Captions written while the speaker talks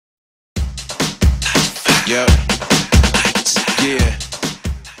Yep. Yeah.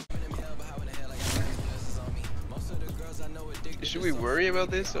 Should we worry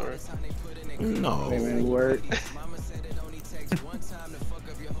about this or? No. Wait, any word?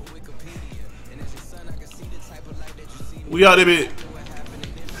 We out of it.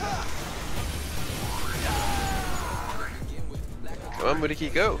 Come on,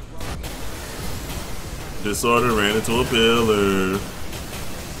 Muteki, go. Disorder ran into a pillar.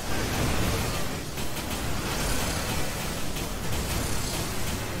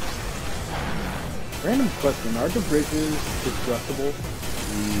 Random question: are the bridges destructible?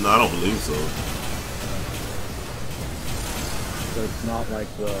 No, I don't believe so. So it's not like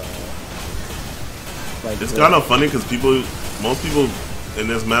the. It's kind of funny because most people in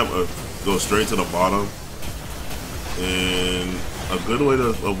this map go straight to the bottom, and a good way to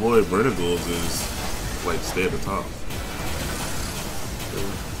avoid verticals is like stay at the top.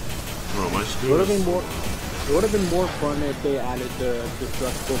 Bro, my It would have been more. It would have been more fun if they added the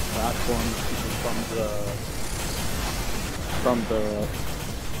destructible platforms from the.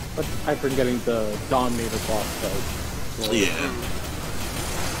 But I'm forgetting the Dominator boss fight. So, Yeah.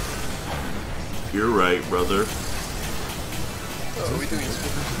 You're right, brother. Oh, are we doing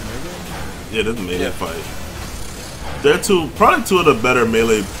Yeah, this is a melee fight. They're probably two of the better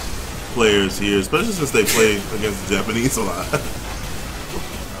melee players here, especially since they play against the Japanese a lot.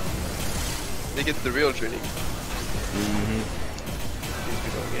 They get the real training. Mm-hmm. These we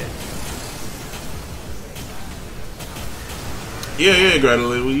don't get. Yeah,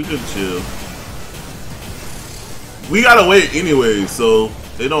 Granulate, well, you can chill. We gotta wait anyway, so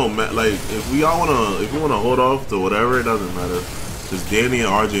it don't matter. Like, if we wanna hold off to whatever, it doesn't matter. Just Danny and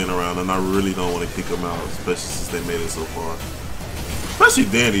RJ around, and I really don't want to kick them out, especially since they made it so far. Especially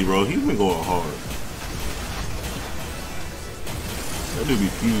Danny, bro. He's been going hard. That dude be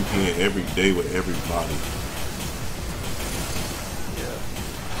PvPing every day with everybody. Yeah.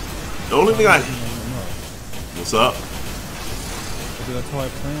 The only thing What's up? That's how I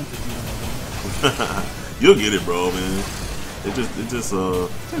plan to do it. You'll get it, bro, man. It just takes a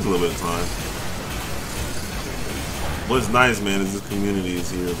little bit of time. What's nice, man, is this community is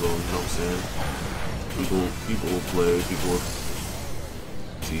here, bro. You know what I'm saying? People will play, people will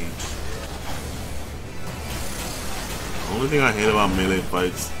teach. The only thing I hate about melee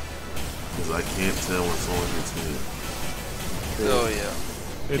fights is I can't tell when someone gets hit. Oh yeah.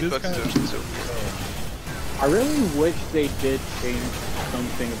 It is Hitboxes kind are of so weird. I really wish they did change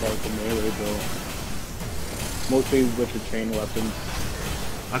something about the melee though. Mostly with the chain weapons.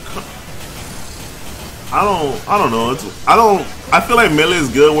 I don't know. I feel like melee is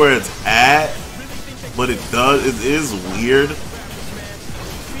good where it's at, but it is weird.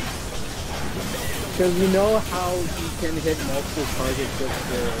 Because you know how you can hit multiple targets with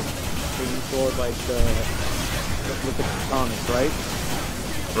the chainsaw, like with the katanas, right?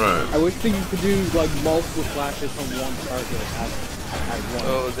 Right. I wish that you could do like multiple flashes from one target at once.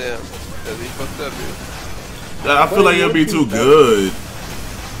 Oh damn. That'd be fucked up, dude. I feel like it'd be too good.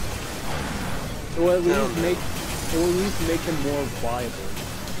 It will at least make them more viable.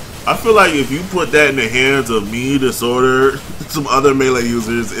 I feel like if you put that in the hands of me, Disorder, some other melee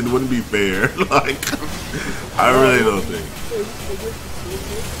users, it wouldn't be fair. Like, I really don't think.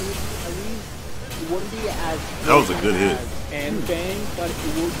 It wouldn't be as That was a good hit. And bang, but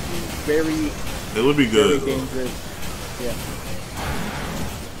it would be very. It would be good. Very dangerous. Yeah.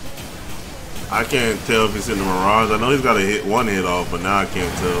 I can't tell if he's hitting the Mirage. I know he's got a one hit off, but now I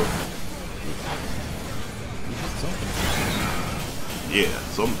can't tell. Yeah,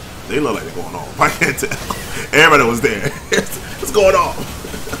 they look like they're going off. I can't tell. Everybody was there. It's going off.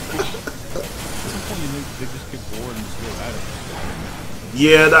 They just get bored and just go at it.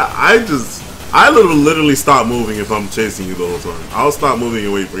 Yeah, I literally stop moving if I'm chasing you the whole time. I'll stop moving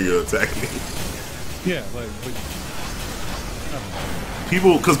and wait for you to attack me. Yeah, like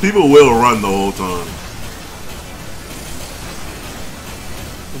Because people will run the whole time.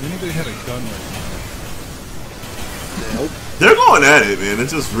 if anybody had a gun right now. Nope. They're going at it, man.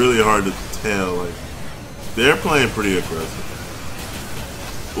 It's just really hard to tell. Like, they're playing pretty aggressive.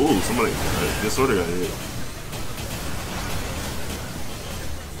 Ooh, somebody Disorder got hit.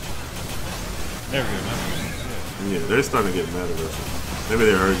 There we go. Yeah, they're starting to get mad at us. Maybe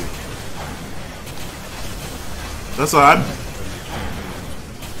they heard you. That's why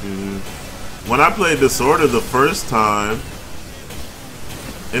when I played Disorder the first time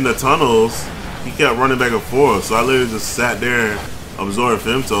in the tunnels, he kept running back and forth. So I literally just sat there, absorbed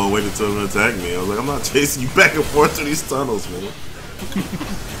Femto, and waited until him to attack me. I was like, I'm not chasing you back and forth through these tunnels, man.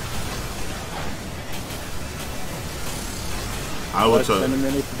 I will Less try. than a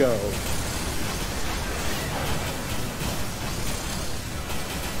minute to go.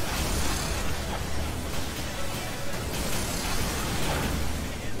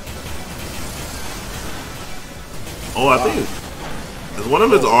 Oh, I think is one of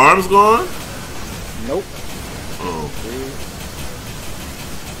his arms gone? Nope. Oh.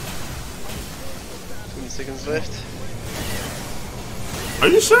 20 seconds left. Are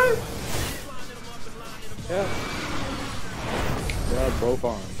you sure? Yeah. Yeah, both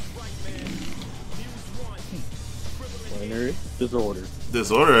arms. Winner, disorder.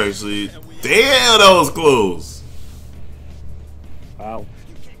 Disorder actually. Damn, that was close. Wow.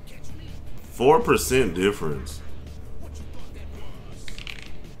 4% difference.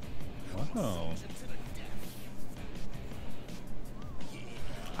 Wow.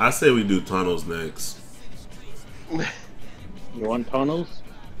 I say we do tunnels next. You want tunnels?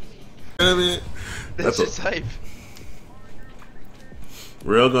 You know what I mean? That's That's just hype.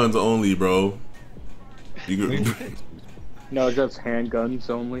 Railguns only, bro. You could, No, just handguns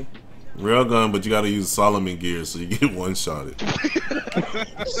only. railgun, but you gotta use Solomon gear so you get one shotted.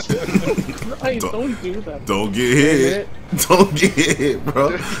 Don't do that. Don't get hit. Don't get hit, bro.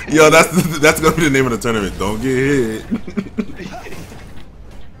 Yo, that's gonna be the name of the tournament. Don't get hit.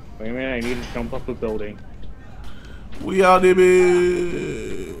 Wait a minute, I need to jump up a building. We out there,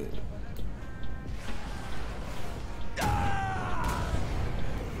 bitch.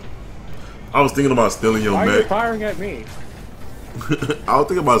 I was thinking about stealing your Why are you mech. firing at me? I was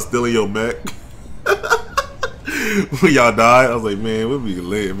thinking about stealing your mech. When y'all died, I was like, man, it would be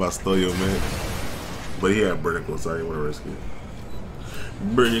lit if I stole your mech. But he had vertical, so I didn't want to risk it.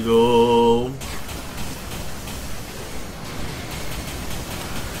 Vertical.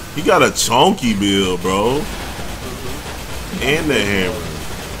 He got a chunky build, bro. And the hammer.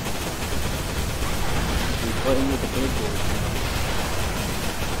 He's playing with the big boys.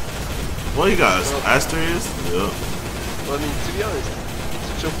 Well, he got Asterius? Yeah. Well, I mean, to be honest, it's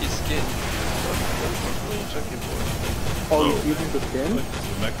a chunky skin. Not really chunky boy. Oh, he's using the skin?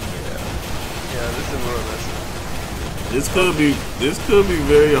 Yeah, this is more or less. This could be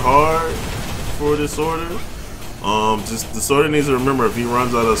very hard for Disorder. Just Disorder needs to remember if he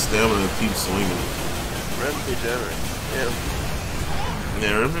runs out of stamina, keep swinging. Rampage hammer. Yeah.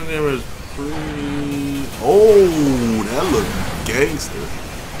 Yeah, Rampage hammer is pretty. Oh, that looked gangster.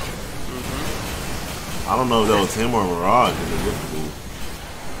 I don't know if that was him or Mirage, but it looked cool.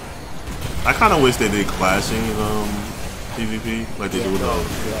 I kind of wish they did clashing PvP like they do with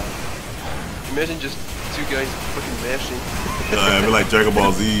Imagine just two guys fucking mashing. it'd be like Dragon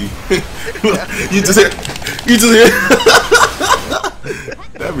Ball Z. you just hit.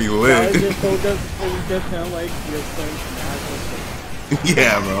 That'd be lit. It just sound like you're playing Smash.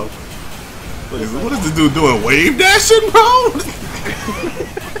 Yeah, bro. What is this dude doing? Wave dashing, bro?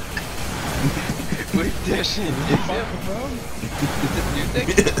 Wait, dashing. Is it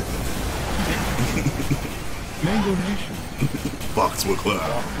Muteki? Mango Nation. Box with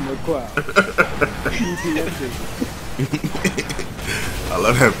cloud. I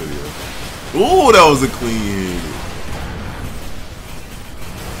love that video. Ooh, that was a clean hit.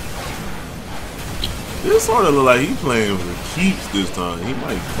 This sort of look like he playing for keeps this time. He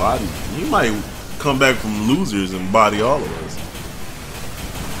might come back from losers and body all of us.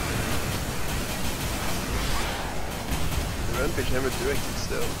 Rampage hammer directed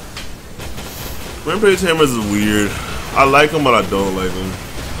still. Rampage hammers is weird. I like him, but I don't like him.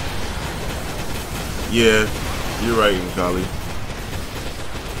 Yeah, you're right, Kali.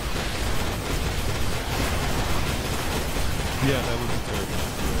 Yeah, that was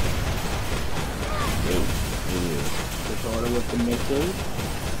Disorder with the missiles.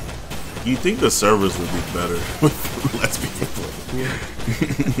 You think the servers would be better with less people play?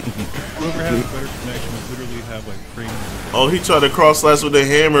 Whoever has a better connection would literally have like frames. Oh, he tried to cross slash with the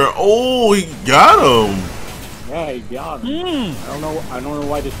hammer. Oh, he got him. Yeah, he got him. I don't know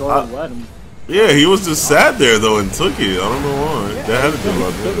why Disorder let him. Yeah, he was just sat there though and took it. I don't know why. Yeah, That had to do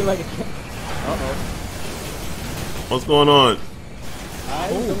about that. like What's going on? I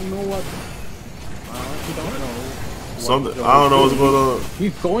don't know what. I honestly don't know. Something. I don't know what's going on.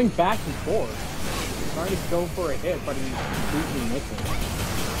 He's going back and forth. He's trying to go for a hit, but he's completely missing.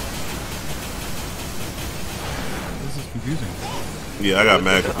 This is confusing. Yeah, I got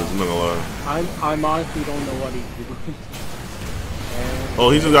mad because I'm not gonna lie. I honestly don't know what he's doing. Oh,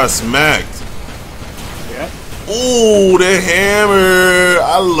 he just got smacked. Yeah. Ooh, the hammer!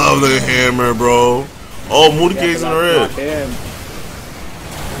 I love the hammer, bro. Oh, Muteki's in the red.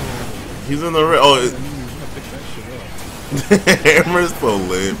 He's in the red. Oh, the hammer's so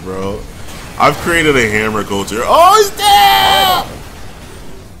lit, bro. I've created a hammer culture. Oh, he's dead!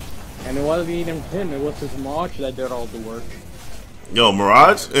 And it wasn't even him, it was his March that did all the work. Yo,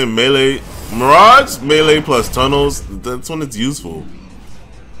 Mirage and Melee. Mirage, Melee plus Tunnels, that's when it's useful.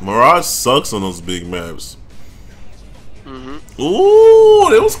 Mirage sucks on those big maps. Mm-hmm.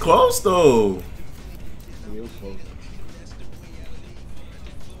 Ooh, it was close though. Real close.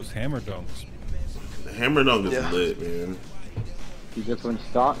 Those hammer dunks. The hammer dunk is Yeah. lit, man. You just went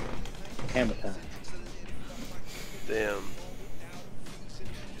stock, hammer time. Damn.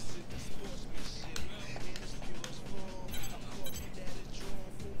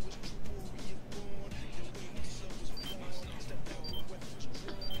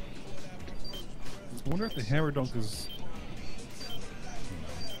 I wonder if the hammer dunk is.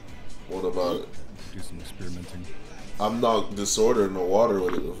 What about it? Do some experimenting. I've knocked Disorder in the water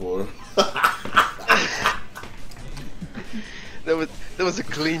with it before. That was a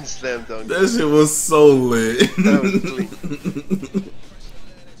clean slam dunk. That shit was so lit. That was clean.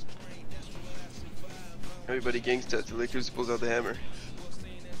 Everybody gangsta till Lakers pulls out the hammer.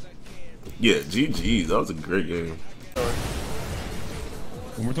 Yeah, GG. That was a great game.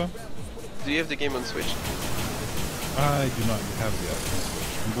 One more time? Do you have the game on Switch? I do not have it yet.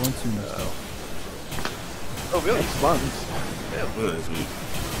 I'm going to next month. Oh, really? Fun. Damn. When next week?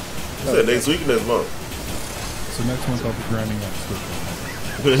 You said next week or next month? So next month I'll be grinding on Switch.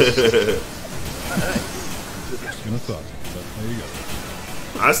 Just gonna thought. But there you go.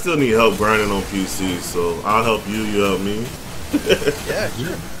 I still need help grinding on PC, so I'll help you, you help me. Yeah,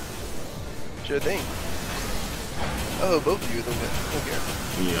 sure. Sure thing. Oh, both of you don't care.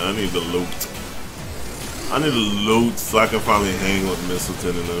 Yeah, I need the loot. I need the loot so I can finally hang with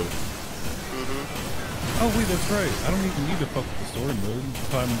Mistleton and them. Oh wait, that's right. I don't even need to fuck with the story mode.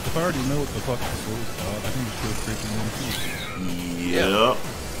 If I already know what the fuck the story's about, I can just go straight to one piece. Yeah.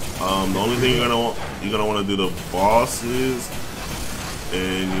 The only thing you're gonna want to do the bosses,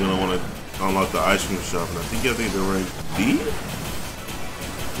 and you're gonna want to unlock the ice cream shop. And I think you have to get the rank B.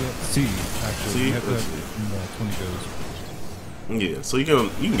 Yeah, C actually. C? You have to Let's have 20 goes. Yeah, so you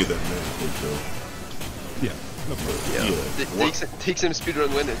can get that man quick though. Yeah. No problem. Yeah. Yeah. Take some speedrun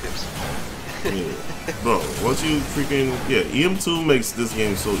winning tips. Yeah. Bro, once you freaking EM2 makes this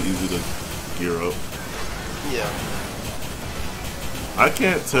game so easy to gear up. Yeah. I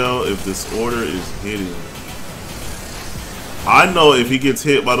can't tell if this order is hitting. I know if he gets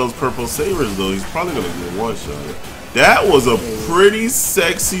hit by those purple sabers though, he's probably gonna get one shot. That was a pretty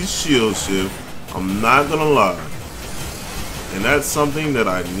sexy shield shift. I'm not gonna lie. And that's something that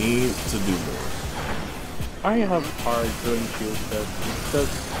I need to do more. I have hard doing shield tests. It's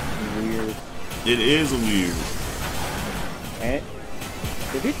just weird. It is weird. And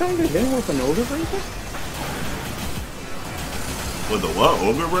did you trying to hit him with an overbreaker? With the what?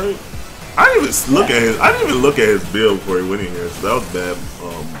 Ogre break? I didn't even look at his build before he went in here, so that was bad.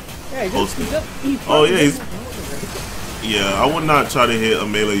 Yeah, hosting. he Oh yeah, he's yeah. I would not try to hit a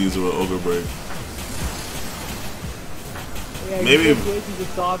melee user with Ogre break. yeah, maybe- he's just waiting to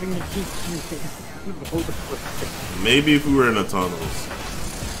stopping to keep shooting. Maybe if we were in the tunnels.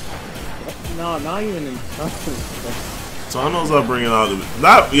 No, not even in tunnels. Tunnels are bringing out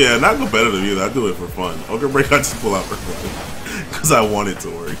not competitive either. I do it for fun. Ogre break I just pull out for fun because I want it to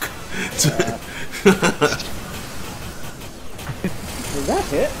work. Was that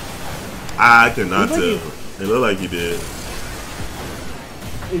hit? I cannot Seems tell. like It looked like he did.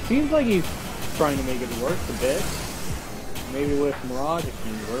 It seems like he's trying to make it work a bit. Maybe with Mirage it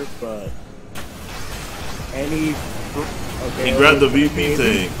can work, but He grabbed the VP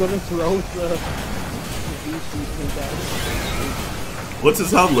tank. He's gonna throw the VP tank at him. What's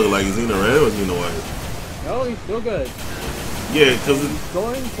his health look like? Is he in the red or is he in the white? No, he's still good. Yeah, because He's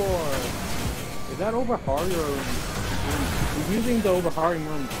going for... Is that overhard or... He's using the overharding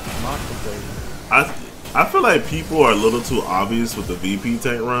room master. I feel like people are a little too obvious with the VP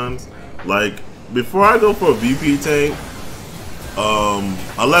tank runs. Like, before I go for a VP tank,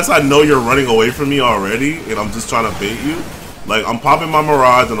 unless I know you're running away from me already and I'm just trying to bait you, like I'm popping my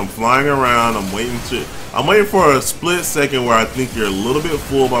Mirage and I'm flying around, I'm waiting for a split second where I think you're a little bit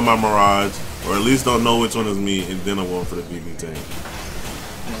fooled by my Mirage, or at least don't know which one is me, and then I'm going for the VP tank.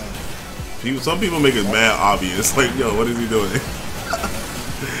 Some people make it mad obvious, like, yo, what is he doing?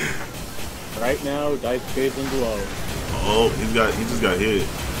 Right now, Dice phasing below. Oh, he just got hit.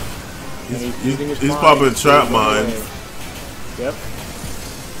 He's mine. popping trap He's mines. away. Yep.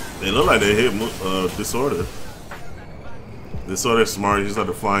 They look like they hit Disorder. Disorder's smart, he just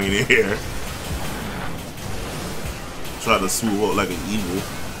started flying in the air. Try to swoop up like an eagle.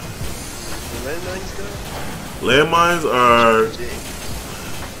 Landmines though? Landmines are...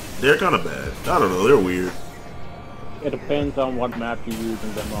 They're kind of bad. I don't know, they're weird. It depends on what map you're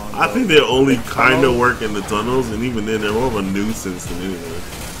using them on. I think they only kind of work in the tunnels, and even then they're more of a nuisance than anything.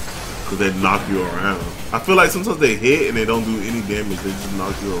 Because they knock you around. I feel like sometimes they hit and they don't do any damage, they just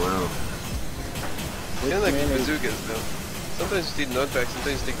knock you around. Kind of like bazookas, though. Sometimes you take knockback,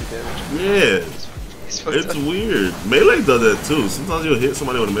 sometimes you take the damage. Yeah. It's weird. Melee does that too. Sometimes you'll hit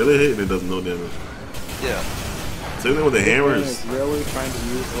somebody with a melee hit and it does no damage. Yeah. Same thing with the hammers. Is really trying to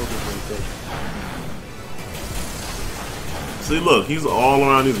use overbreak. See, look, he's all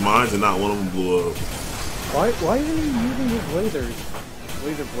around these mines and not one of them blew up. Why are you using his lasers?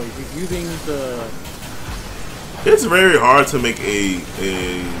 Laser blades. He's using the. It's very hard to make a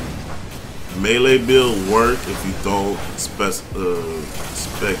melee build work if you don't spec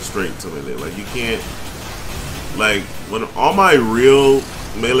straight to melee. Like you can't. Like when all my real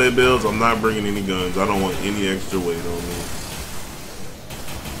melee builds, I'm not bringing any guns. I don't want any extra weight on me.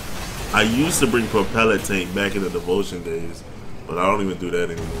 I used to bring propellant tank back in the devotion days, but I don't even do that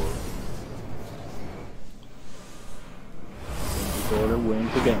anymore. Disorder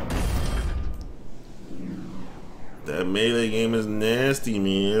wins again. That melee game is nasty,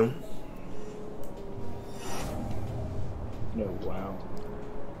 man. No, wow.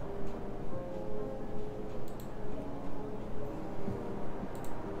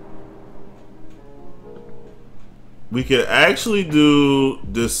 We could actually do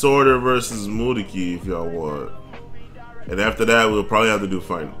Disorder versus Muteki if y'all want. And after that, we'll probably have to do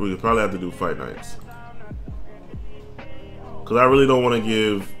fight. We could probably have to do fight nights. Cause I really don't want to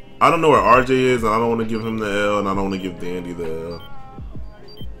give. I don't know where RJ is, and I don't want to give him the L, and I don't want to give Dandy the L.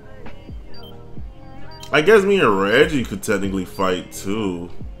 I guess me and Reggie could technically fight too.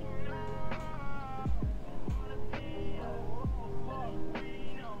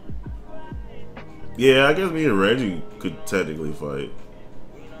 Yeah, I guess me and Reggie could technically fight.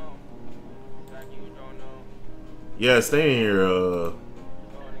 Yeah, stay in here,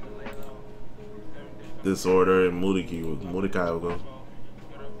 Disorder and Muteki will go.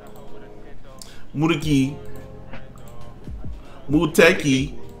 Muteki.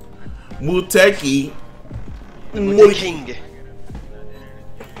 Muteki.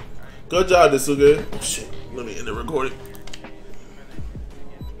 Good job, Desuga. Oh, shit, let me end the recording.